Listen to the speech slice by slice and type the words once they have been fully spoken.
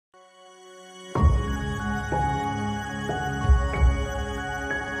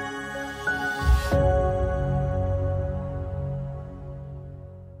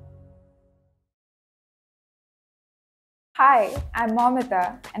Hi, I'm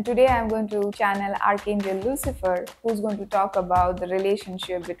Moumita, and today I'm going to channel Archangel Lucifer, who's going to talk about the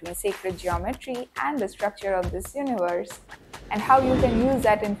relationship between sacred geometry and the structure of this universe, and how you can use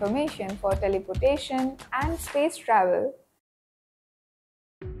that information for teleportation and space travel.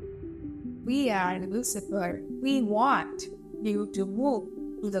 We are Lucifer. We want you to move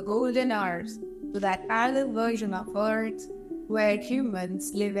to the golden hours, to that parallel version of Earth where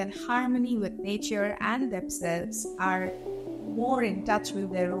humans live in harmony with nature and themselves, are more in touch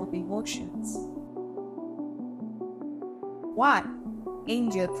with their own emotions. One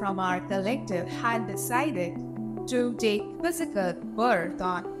angel from our collective had decided to take physical birth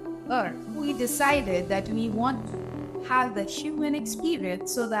on Earth. We decided that we want to have the human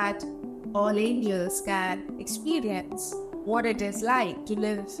experience so that all angels can experience what it is like to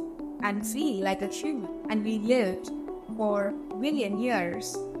live and feel like a human. And we lived for million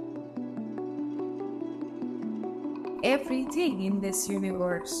years. Everything in this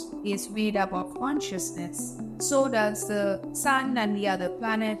universe is made up of consciousness. So does the sun and the other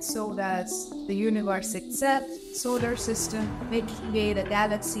planets, so does the universe itself, solar system, Milky Way, the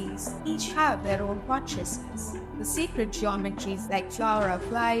galaxies, each have their own consciousness. The sacred geometries like flower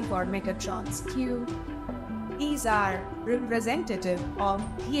of life or Megatron's cube, these are representative of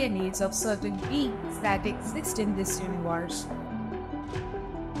DNAs of certain beings that exist in this universe.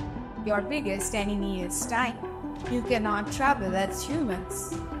 Your biggest enemy is time. You cannot travel as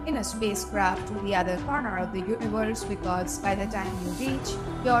humans in a spacecraft to the other corner of the universe because by the time you reach,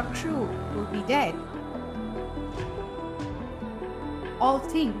 your crew will be dead. All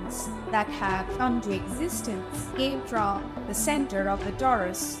things that have come to existence came from the center of the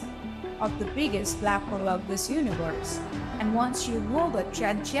torus of the biggest black hole of this universe. And once you know the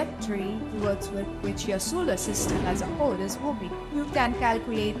trajectory towards which your solar system as a whole is moving, you can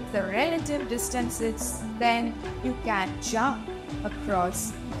calculate the relative distances, then you can jump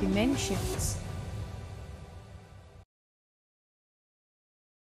across dimensions.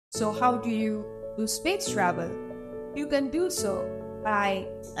 So how do you do space travel? You can do so by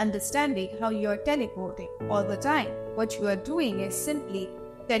understanding how you're teleporting all the time. What you are doing is simply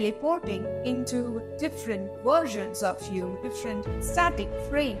teleporting into different versions of you, different static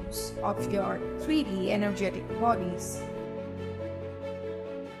frames of your 3D energetic bodies.